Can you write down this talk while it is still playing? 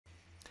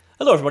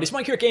Hello everybody, it's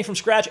Mike here at Game From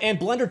Scratch, and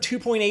Blender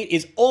 2.8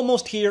 is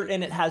almost here,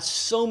 and it has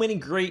so many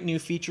great new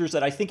features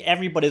that I think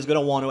everybody's going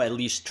to want to at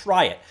least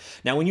try it.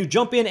 Now when you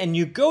jump in and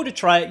you go to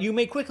try it, you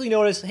may quickly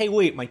notice, hey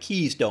wait, my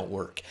keys don't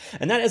work.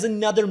 And that is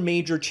another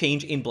major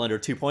change in Blender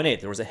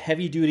 2.8. There was a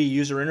heavy-duty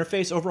user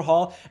interface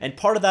overhaul, and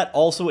part of that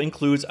also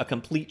includes a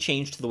complete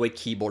change to the way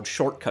keyboard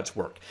shortcuts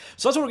work.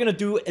 So that's what we're going to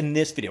do in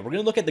this video. We're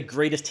going to look at the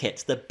greatest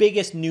hits, the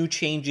biggest new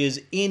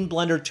changes in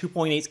Blender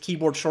 2.8's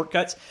keyboard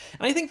shortcuts,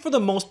 and I think for the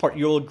most part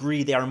you'll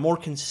agree they are more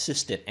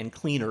consistent and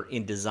cleaner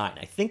in design.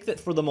 I think that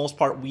for the most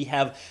part we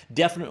have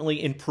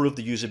definitely improved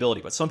the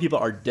usability, but some people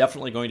are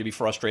definitely going to be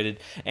frustrated,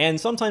 and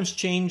sometimes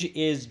change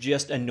is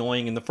just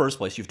annoying in the first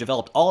place. You've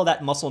developed all of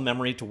that muscle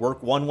memory to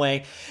work one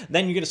way,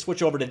 then you're going to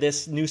switch over to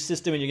this new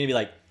system and you're going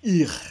to be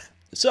like, ugh.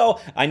 So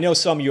I know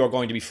some of you are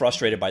going to be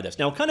frustrated by this.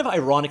 Now, kind of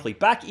ironically,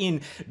 back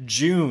in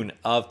June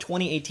of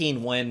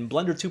 2018, when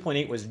Blender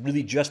 2.8 was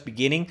really just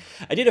beginning,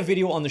 I did a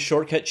video on the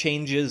shortcut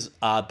changes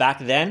back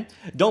then.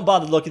 Don't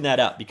bother looking that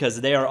up because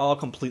they are all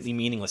completely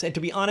meaningless. And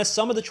to be honest,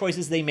 some of the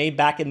choices they made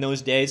back in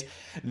those days,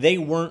 they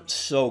weren't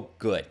so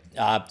good.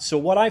 So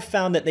what I've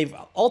found that they've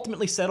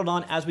ultimately settled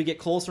on as we get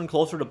closer and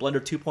closer to Blender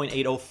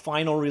 2.80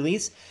 final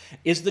release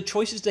is the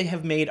choices they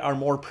have made are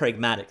more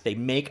pragmatic. They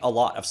make a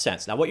lot of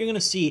sense. Now what you're going to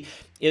see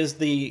is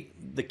the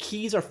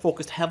keys are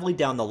focused heavily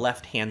down the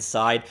left-hand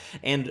side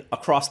and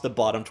across the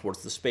bottom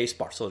towards the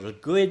spacebar. So there's a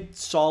good,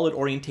 solid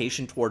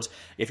orientation towards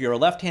if you're a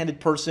left-handed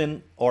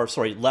person, or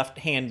sorry,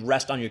 left-hand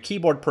rest on your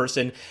keyboard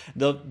person,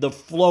 the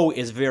flow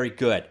is very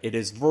good. It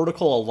is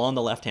vertical along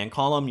the left-hand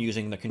column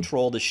using the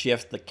control, the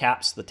shift, the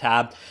caps, the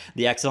tab,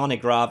 the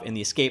exonic grav, and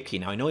the escape key.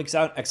 Now I know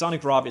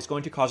exonic grav is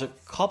going to cause a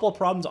couple of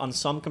problems on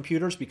some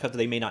computers because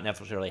they may not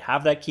necessarily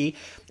have that key,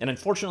 and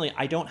unfortunately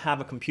I don't have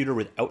a computer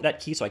without that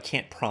key, so I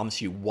can't promise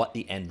you what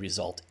the end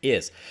result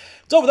is.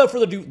 So without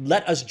further ado,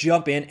 let us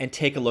jump in and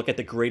take a look at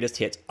the greatest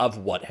hits of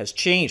what has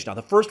changed. Now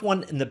the first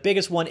one and the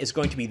biggest one is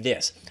going to be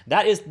this.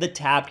 That is the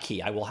tab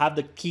key. I will have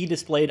the key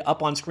displayed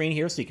up on screen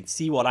here so you can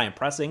see what I am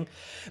pressing.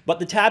 But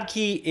the tab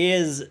key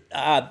is,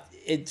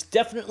 it's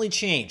definitely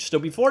changed. So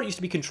before it used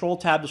to be Control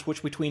Tab to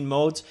switch between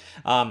modes.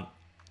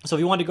 So if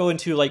you want to go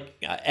into like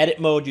edit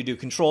mode, you do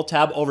Control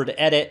Tab over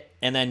to edit,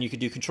 and then you could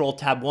do Control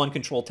Tab 1,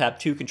 Control Tab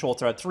 2, Control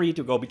Tab 3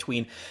 to go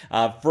between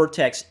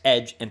vertex,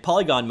 edge, and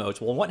polygon modes.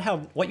 Well,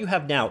 what you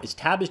have now is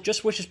Tab just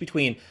switches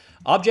between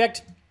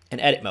object and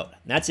edit mode.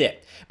 And that's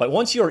it. But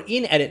once you're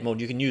in edit mode,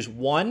 you can use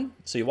 1.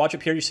 So you watch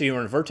up here, you see you're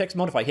in vertex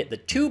mode. If I hit the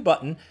 2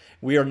 button,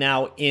 we are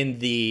now in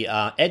the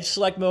edge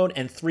select mode,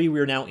 and 3, we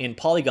are now in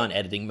polygon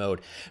editing mode.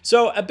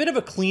 So a bit of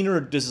a cleaner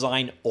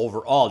design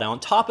overall. Now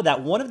on top of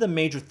that, one of the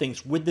major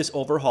things with this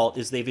overhaul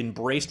is they've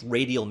embraced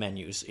radial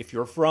menus. If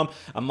you're from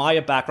a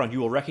Maya background, you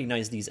will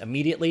recognize these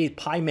immediately,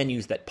 pie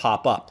menus that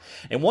pop up.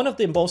 And one of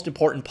the most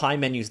important pie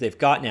menus they've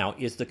got now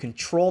is the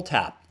Control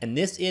Tab. And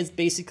this is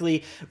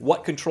basically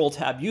what Control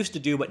Tab used to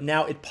do, but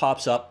now it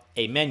pops up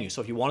a menu.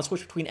 So if you want to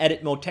switch between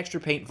edit mode, texture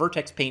paint,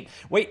 vertex paint,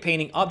 weight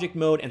painting, object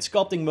mode, and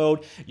sculpting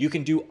mode, you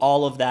can do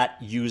all of that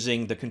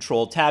using the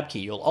Control Tab key.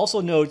 You'll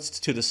also notice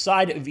to the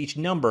side of each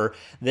number,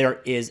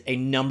 there is a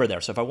number there.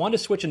 So if I want to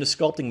switch into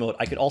sculpting mode,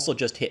 I could also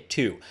just hit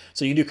 2.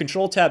 So you do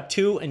Control Tab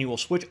 2 and you will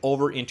switch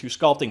over into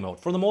sculpting mode.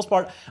 For the most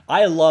part,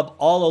 I love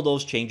all of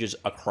those changes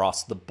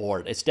across the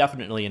board. It's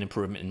definitely an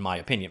improvement in my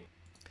opinion.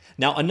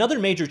 Now, another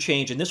major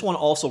change, and this one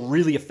also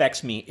really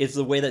affects me, is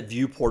the way that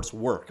viewports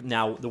work.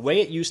 Now, the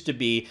way it used to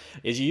be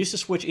is you used to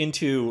switch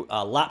into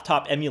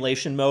laptop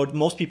emulation mode.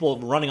 Most people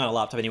running on a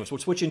laptop anyways would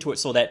switch into it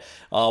so that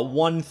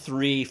 1,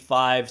 3,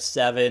 5,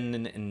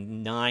 7,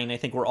 and 9, I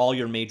think, were all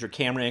your major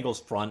camera angles,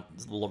 front,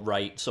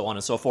 right, so on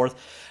and so forth.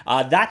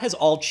 That has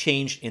all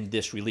changed in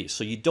this release.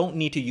 So you don't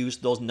need to use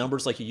those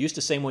numbers like you used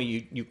to. Same way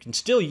you can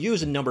still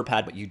use a number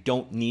pad, but you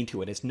don't need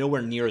to. It's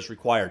nowhere near as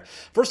required.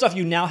 First off,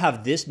 you now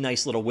have this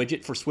nice little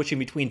widget for switching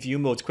between view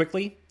modes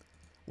quickly,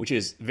 which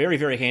is very,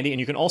 very handy. And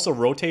you can also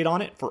rotate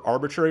on it for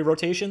arbitrary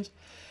rotations.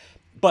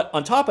 But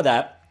on top of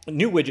that, a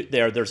new widget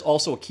there's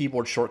also a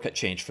keyboard shortcut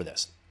change for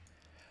this.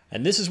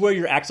 And this is where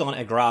your axon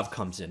and grav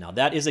comes in. Now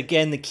that is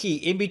again the key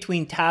in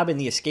between tab and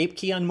the escape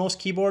key on most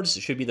keyboards.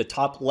 It should be the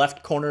top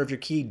left corner of your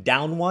key,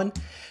 down one.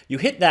 You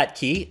hit that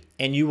key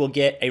and you will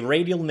get a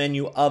radial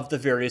menu of the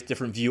various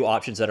different view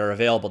options that are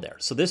available there.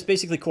 So this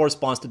basically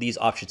corresponds to these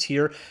options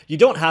here. You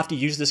don't have to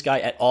use this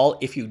guy at all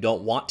if you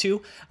don't want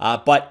to,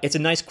 but it's a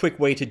nice quick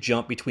way to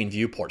jump between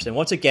viewports. And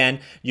once again,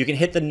 you can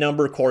hit the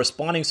number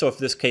corresponding. So if in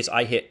this case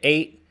I hit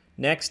 8,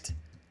 next,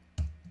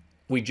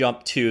 we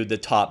jump to the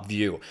top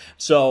view.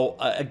 So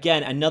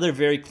again, another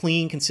very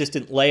clean,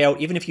 consistent layout.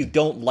 Even if you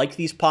don't like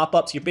these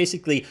pop-ups, you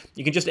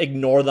can just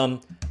ignore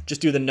them, just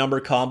do the number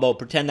combo,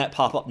 pretend that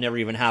pop-up never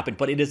even happened.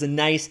 But it is a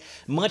nice,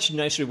 much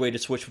nicer way to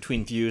switch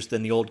between views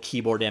than the old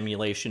keyboard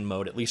emulation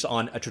mode, at least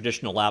on a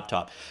traditional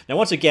laptop. Now,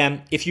 once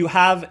again, if you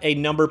have a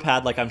number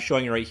pad like I'm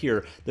showing you right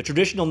here, the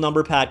traditional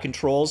number pad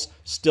controls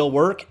still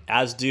work,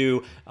 as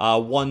do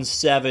 1,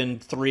 7,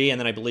 3, and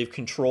then I believe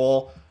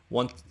Control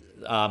 1,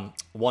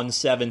 1,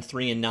 7,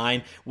 3, and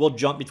 9 will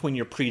jump between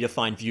your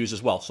predefined views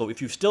as well. So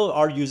if you still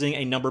are using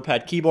a number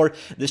pad keyboard,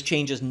 this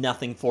changes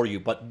nothing for you.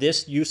 But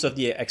this use of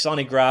the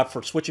Axonic graph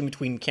for switching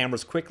between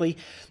cameras quickly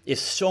is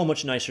so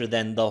much nicer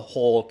than the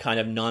whole kind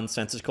of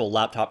nonsensical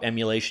laptop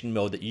emulation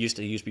mode that you used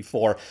to use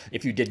before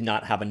if you did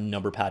not have a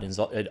number pad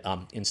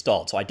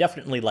installed. So I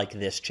definitely like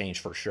this change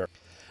for sure.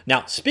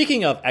 Now,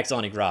 speaking of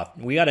Axonic graph,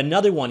 we got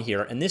another one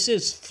here, and this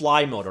is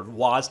fly mode or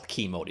WASD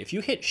key mode. If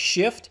you hit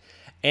Shift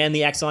and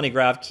the Axonic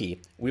graph key,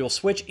 we will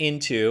switch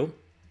into,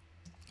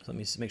 let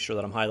me just make sure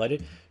that I'm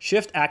highlighted,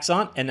 Shift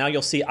Axon, and now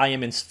you'll see I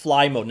am in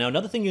fly mode. Now,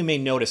 another thing you may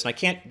notice, and I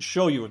can't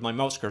show you with my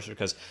mouse cursor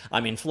because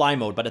I'm in fly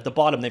mode, but at the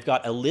bottom, they've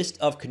got a list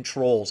of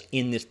controls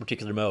in this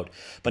particular mode.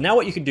 But now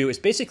what you can do is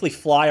basically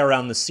fly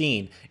around the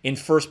scene in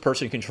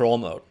first-person control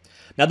mode.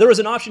 Now, there was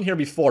an option here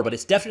before, but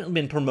it's definitely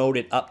been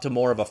promoted up to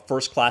more of a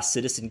first-class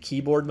citizen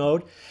keyboard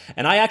mode.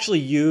 And I actually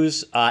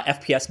use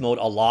FPS mode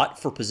a lot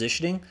for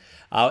positioning.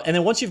 And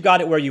then once you've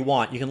got it where you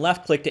want, you can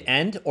left-click to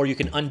end, or you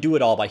can undo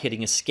it all by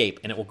hitting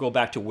Escape, and it will go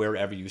back to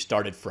wherever you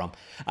started from.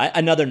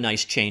 Another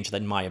nice change,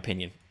 in my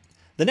opinion.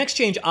 The next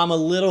change I'm a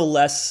little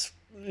less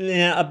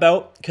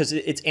about because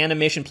it's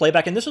animation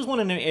playback, and this was one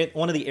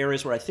of the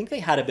areas where I think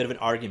they had a bit of an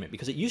argument,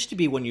 because it used to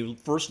be when you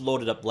first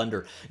loaded up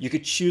Blender, you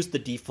could choose the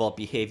default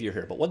behavior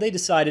here. But what they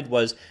decided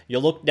was, you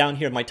look down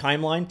here in my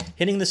timeline,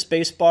 hitting the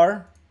space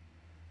bar.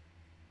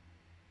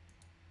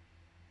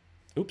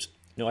 Oops.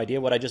 No idea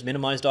what I just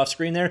minimized off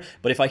screen there.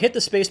 But if I hit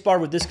the space bar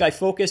with this guy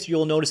focused,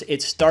 you'll notice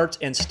it starts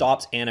and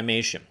stops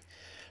animation.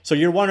 So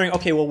you're wondering,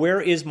 okay, well,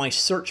 where is my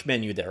search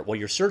menu there? Well,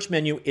 your search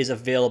menu is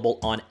available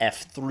on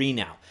F3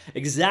 now.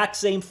 Exact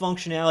same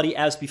functionality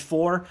as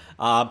before,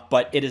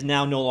 but it is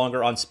now no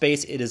longer on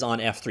space. It is on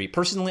F3.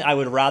 Personally, I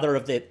would rather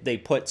if they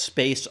put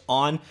space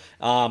on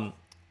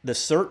the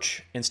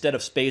search instead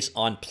of space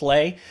on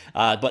play,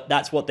 but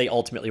that's what they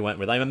ultimately went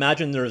with. I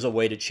imagine there's a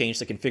way to change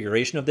the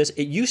configuration of this.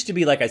 It used to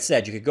be, like I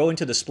said, you could go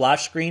into the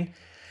splash screen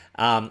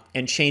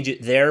and change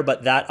it there,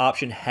 but that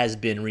option has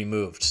been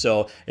removed.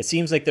 So it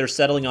seems like they're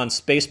settling on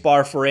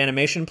spacebar for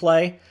animation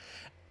play,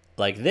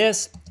 like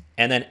this,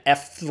 and then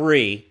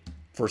F3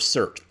 for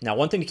search. Now,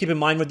 one thing to keep in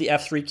mind with the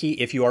F3 key,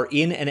 if you are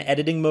in an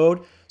editing mode,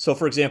 so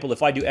for example,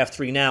 if I do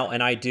F3 now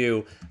and I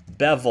do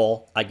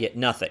bevel, I get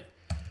nothing.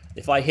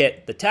 If I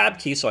hit the tab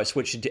key, so I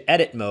switch into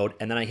edit mode,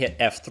 and then I hit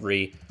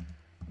F3,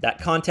 that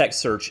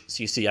context search,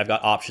 so you see I've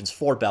got options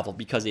for bevel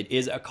because it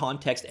is a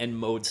context and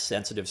mode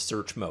sensitive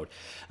search mode.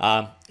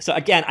 So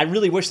again, I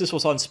really wish this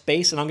was on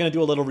space, and I'm going to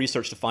do a little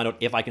research to find out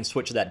if I can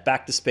switch that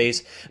back to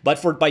space,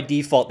 but by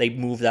default, they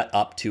move that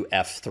up to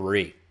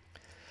F3.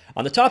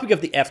 On the topic of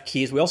the F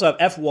keys, we also have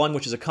F1,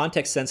 which is a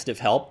context-sensitive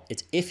help.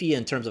 It's iffy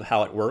in terms of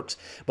how it works,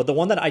 but the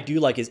one that I do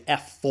like is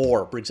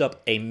F4, brings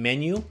up a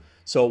menu.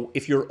 So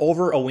if you're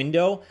over a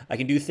window, I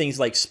can do things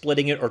like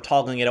splitting it or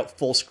toggling it out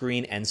full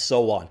screen and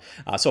so on.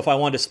 So if I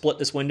wanted to split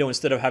this window,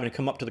 instead of having to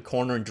come up to the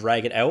corner and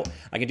drag it out,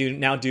 I can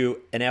now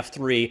do an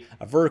F3,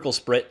 a vertical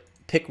split,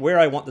 pick where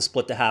I want the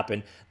split to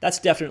happen. That's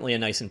definitely a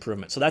nice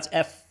improvement. So that's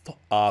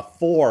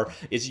F4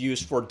 is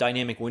used for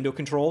dynamic window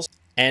controls.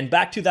 And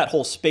back to that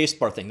whole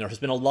spacebar thing, there has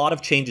been a lot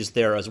of changes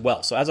there as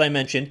well. So as I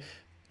mentioned,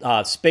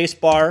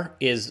 spacebar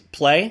is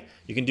play.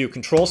 You can do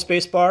control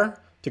spacebar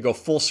to go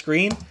full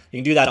screen. You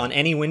can do that on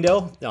any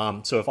window.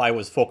 So if I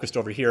was focused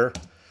over here,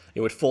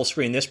 it would full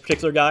screen this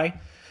particular guy.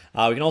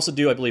 We can also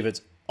do, I believe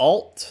it's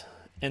Alt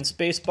and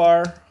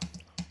spacebar.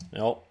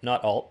 No,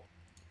 not Alt.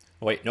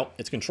 Oh, wait, nope,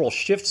 it's Control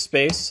Shift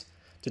Space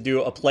to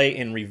do a play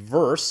in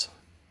reverse.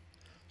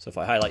 So if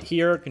I highlight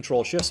here,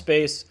 Control Shift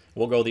Space,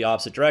 we'll go the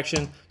opposite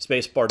direction,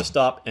 space bar to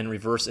stop, and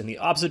reverse in the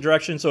opposite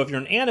direction. So if you're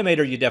an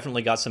animator, you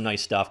definitely got some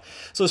nice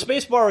stuff. So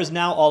space bar is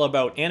now all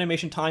about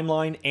animation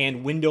timeline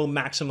and window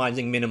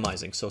maximizing,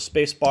 minimizing. So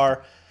space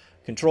bar,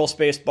 control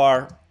space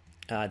bar,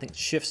 I think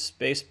shift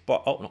space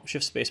bar, oh no,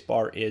 shift space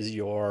bar is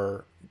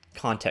your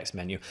context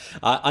menu.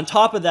 On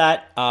top of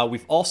that,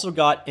 we've also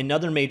got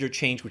another major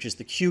change, which is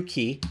the Q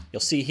key. You'll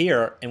see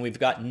here, and we've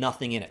got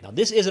nothing in it. Now,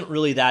 this isn't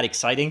really that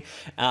exciting,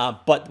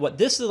 but what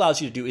this allows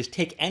you to do is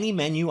take any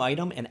menu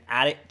item and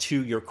add it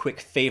to your quick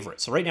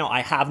favorites. So right now,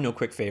 I have no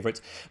quick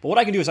favorites, but what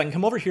I can do is I can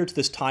come over here to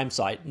this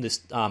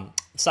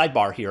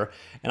sidebar here,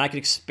 and I can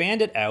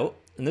expand it out.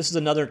 And this is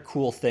another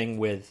cool thing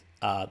with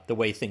the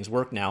way things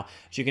work now.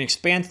 So you can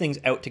expand things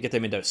out to get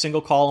them into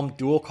single column,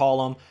 dual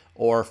column,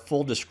 or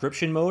full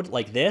description mode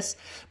like this.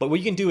 But what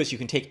you can do is you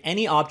can take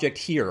any object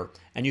here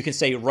and you can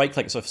say right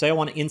click. So if say I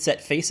want to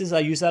inset faces, I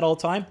use that all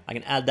the time. I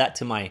can add that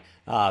to my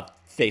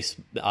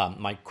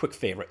my quick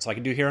favorite. So I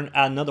can do here and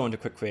add another one to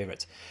quick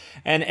favorites.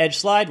 And edge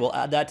slide, we'll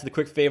add that to the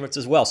quick favorites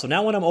as well. So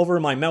now when I'm over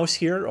my mouse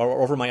here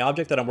or over my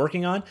object that I'm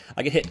working on,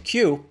 I can hit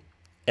Q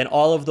and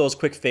all of those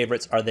quick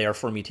favorites are there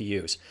for me to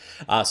use.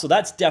 So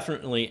that's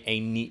definitely a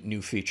neat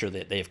new feature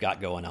that they've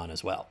got going on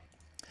as well.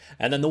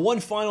 And then the one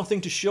final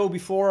thing to show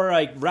before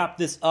I wrap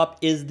this up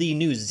is the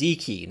new Z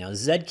key. Now,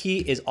 Z key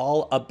is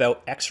all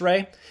about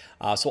X-ray.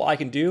 So what I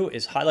can do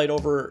is highlight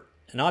over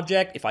an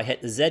object. If I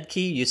hit the Z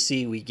key, you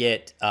see we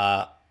get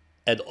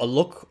a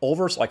look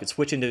over so I could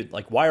switch into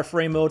like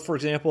wireframe mode, for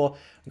example,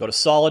 go to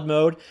solid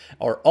mode,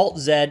 or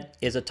Alt-Z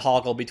is a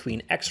toggle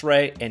between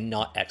X-ray and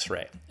not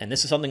X-ray. And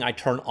this is something I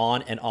turn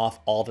on and off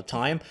all the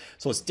time.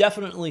 So it's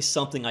definitely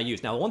something I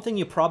use. Now, one thing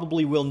you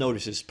probably will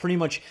notice is pretty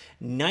much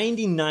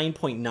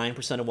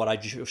 99.9% of what I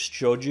just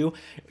showed you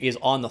is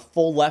on the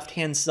full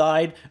left-hand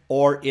side,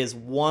 or is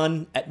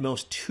one, at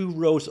most 2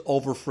 rows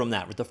over from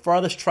that, with the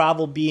farthest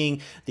travel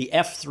being the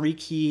F3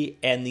 key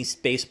and the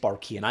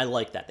spacebar key. And I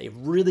like that. They've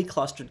really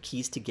clustered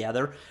keys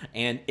together,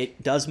 and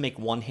it does make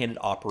one-handed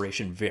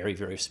operation very,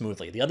 very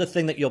smoothly. The other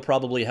thing that you'll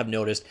probably have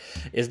noticed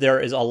is there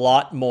is a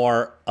lot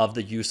more of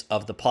the use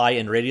of the pie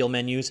and radial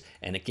menus.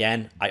 And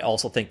again, I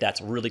also think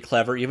that's really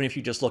clever, even if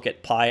you just look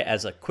at pie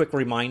as a quick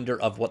reminder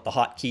of what the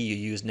hotkey you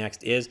use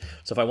next is.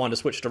 So if I want to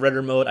switch to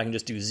render mode, I can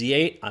just do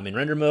Z8, I'm in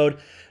render mode,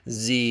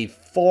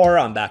 Z4,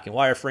 I'm back in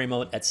wireframe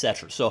mode,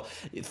 etc. So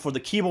for the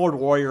keyboard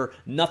warrior,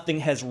 nothing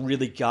has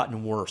really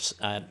gotten worse.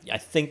 I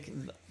think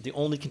the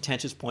only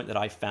contentious point that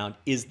I found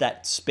is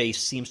that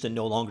space seems to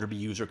no longer be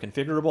user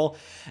configurable,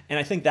 and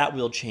I think that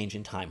will change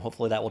in time.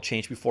 Hopefully that will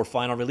change before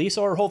final release,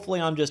 or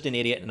hopefully I'm just an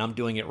idiot and I'm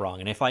doing it wrong.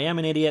 And if I am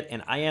an idiot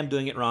and I am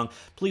doing it wrong,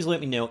 please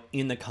let me know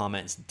in the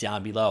comments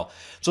down below.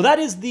 So that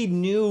is the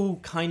new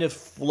kind of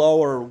flow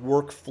or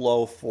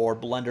workflow for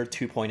Blender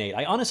 2.8.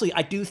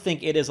 I do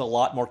think it is a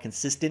lot more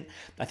consistent.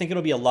 I think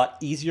it'll be a lot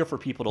easier for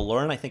people to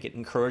learn. I think it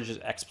encourages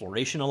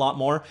exploration a lot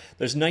more.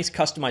 There's nice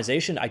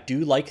customization. I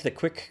do like the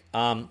quick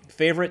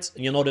favorites.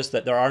 You'll notice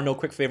that there are no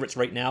quick favorites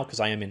right now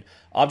because I am in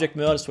object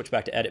mode. I switch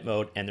back to edit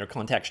mode, and they're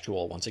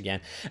contextual once again.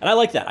 And I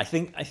like that. I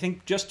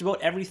think just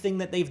about everything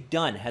that they've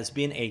done has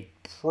been a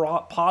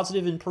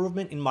positive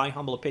improvement in my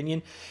humble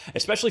opinion,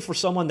 especially for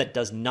someone that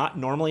does not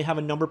normally have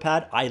a number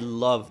pad. I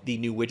love the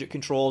new widget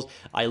controls.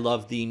 I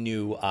love the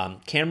new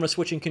camera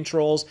switching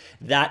controls.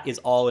 That is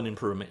all an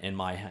improvement in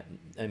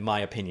my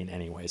opinion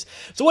anyways.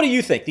 So what do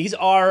you think? These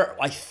are,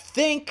 I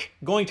think,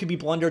 going to be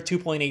Blender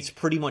 2.8's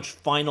pretty much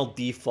final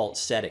default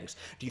settings.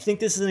 Do you think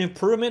this is an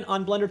improvement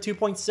on Blender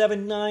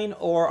 2.79,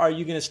 or are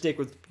you going to stick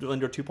with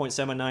Blender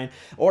 2.79,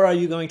 or are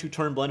you going to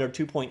turn Blender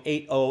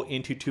 2.80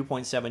 into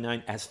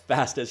 2.79 as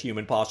fast as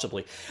human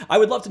possibly? I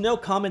would love to know.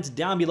 Comments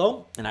down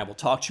below, and I will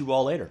talk to you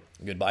all later.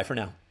 Goodbye for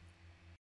now.